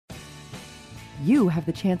you have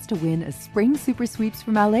the chance to win a Spring Super Sweeps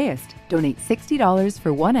from LAist. Donate $60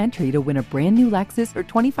 for one entry to win a brand new Lexus or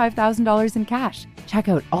 $25,000 in cash. Check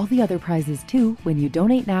out all the other prizes too when you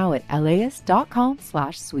donate now at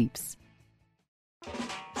laist.com/sweeps.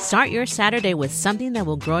 Start your Saturday with something that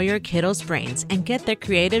will grow your kiddos' brains and get their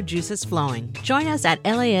creative juices flowing. Join us at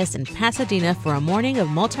LAist in Pasadena for a morning of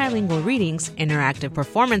multilingual readings, interactive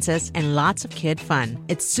performances, and lots of kid fun.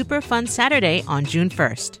 It's Super Fun Saturday on June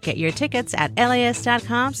 1st. Get your tickets at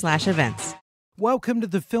laist.com/events. Welcome to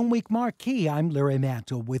the FilmWeek Marquee. I'm Larry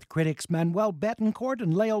Mantle with critics Manuel Betancourt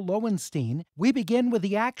and Leo Lowenstein. We begin with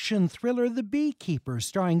the action thriller The Beekeeper,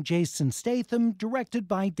 starring Jason Statham, directed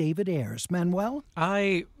by David Ayers. Manuel?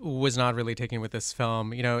 I was not really taken with this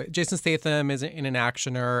film. You know, Jason Statham is in an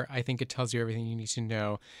actioner. I think it tells you everything you need to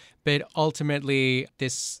know. But ultimately,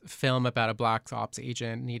 this film about a black ops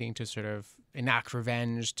agent needing to sort of enact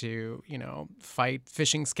revenge to, fight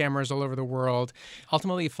phishing scammers all over the world,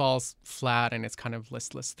 ultimately falls flat and it's kind of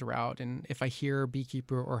listless throughout. And if I hear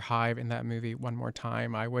Beekeeper or Hive in that movie one more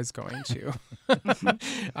time, I was going to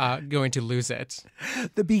lose it.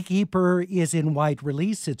 The Beekeeper is in wide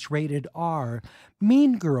release. It's rated R.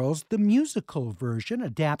 Mean Girls, the musical version,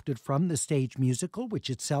 adapted from the stage musical,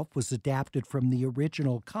 which itself was adapted from the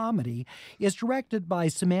original comedy, is directed by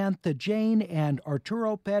Samantha Jane and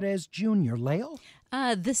Arturo Perez Jr. Leo?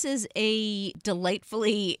 This is a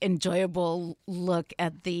delightfully enjoyable look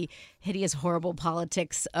at the hideous, horrible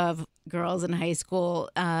politics of girls in high school.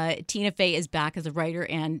 Tina Fey is back as a writer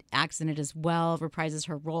and acts in it as well, reprises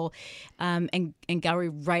her role. And Gowrie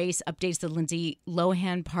Rice updates the Lindsay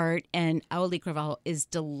Lohan part, and Auli Craval is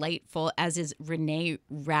delightful, as is Renee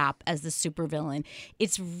Rapp as the supervillain.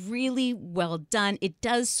 It's really well done. It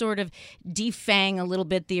does sort of defang a little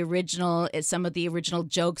bit the original. Some of the original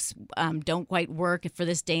jokes don't quite work for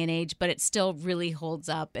this day and age, but it still really holds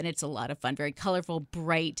up, and it's a lot of fun. Very colorful,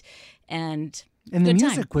 bright, and the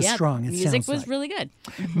music was strong. The music was really good.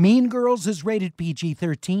 Mean Girls is rated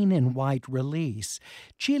PG-13 in wide release.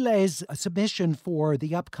 Chile's submission for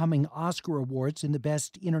the upcoming Oscar Awards in the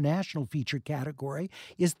Best International Feature category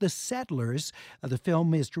is The Settlers. The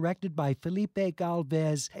film is directed by Felipe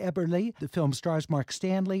Galvez Eberle. The film stars Mark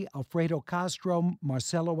Stanley, Alfredo Castro,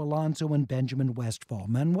 Marcelo Alonso, and Benjamin Westphal.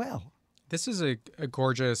 Manuel? This is a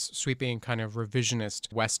gorgeous, sweeping kind of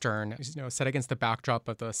revisionist Western, set against the backdrop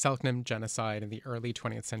of the Selknam genocide in the early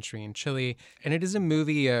 20th century in Chile. And it is a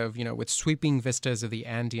movie of, with sweeping vistas of the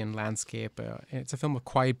Andean landscape. It's a film of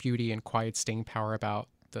quiet beauty and quiet staying power about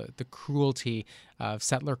the cruelty of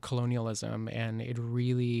settler colonialism, and it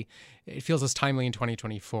feels as timely in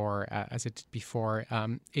 2024 as it did before.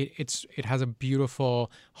 It has a beautiful,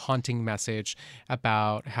 haunting message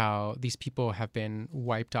about how these people have been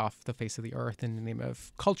wiped off the face of the earth in the name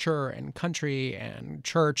of culture and country and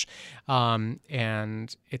church,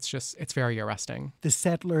 and it's very arresting. The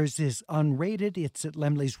Settlers is unrated. It's at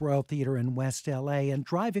Laemmle's Royal Theatre in West LA. And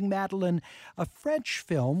Driving Madeleine, a French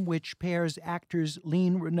film which pairs actors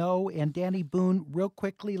Line Renaud and Danny Boone. Real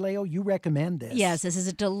quickly, Leo, you recommend this. Yes, this is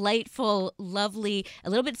a delightful, lovely, a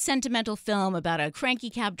little bit sentimental film about a cranky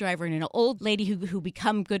cab driver and an old lady who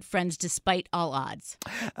become good friends despite all odds.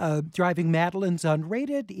 Driving Madeleine's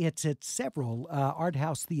unrated. It's at several art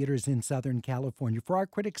house theaters in Southern California. For our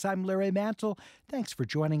critics, I'm Larry Mantle. Thanks for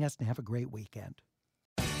joining us and have a great weekend.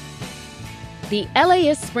 The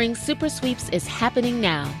LAist Spring Super Sweeps is happening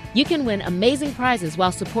now. You can win amazing prizes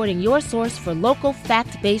while supporting your source for local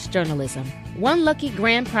fact-based journalism. One lucky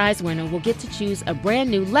grand prize winner will get to choose a brand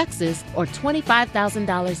new Lexus or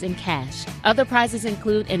 $25,000 in cash. Other prizes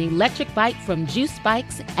include an electric bike from Juice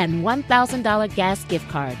Bikes and $1,000 gas gift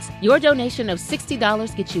cards. Your donation of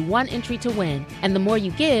 $60 gets you one entry to win, and the more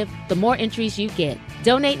you give, the more entries you get.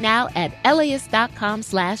 Donate now at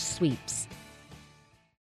laist.com/sweeps.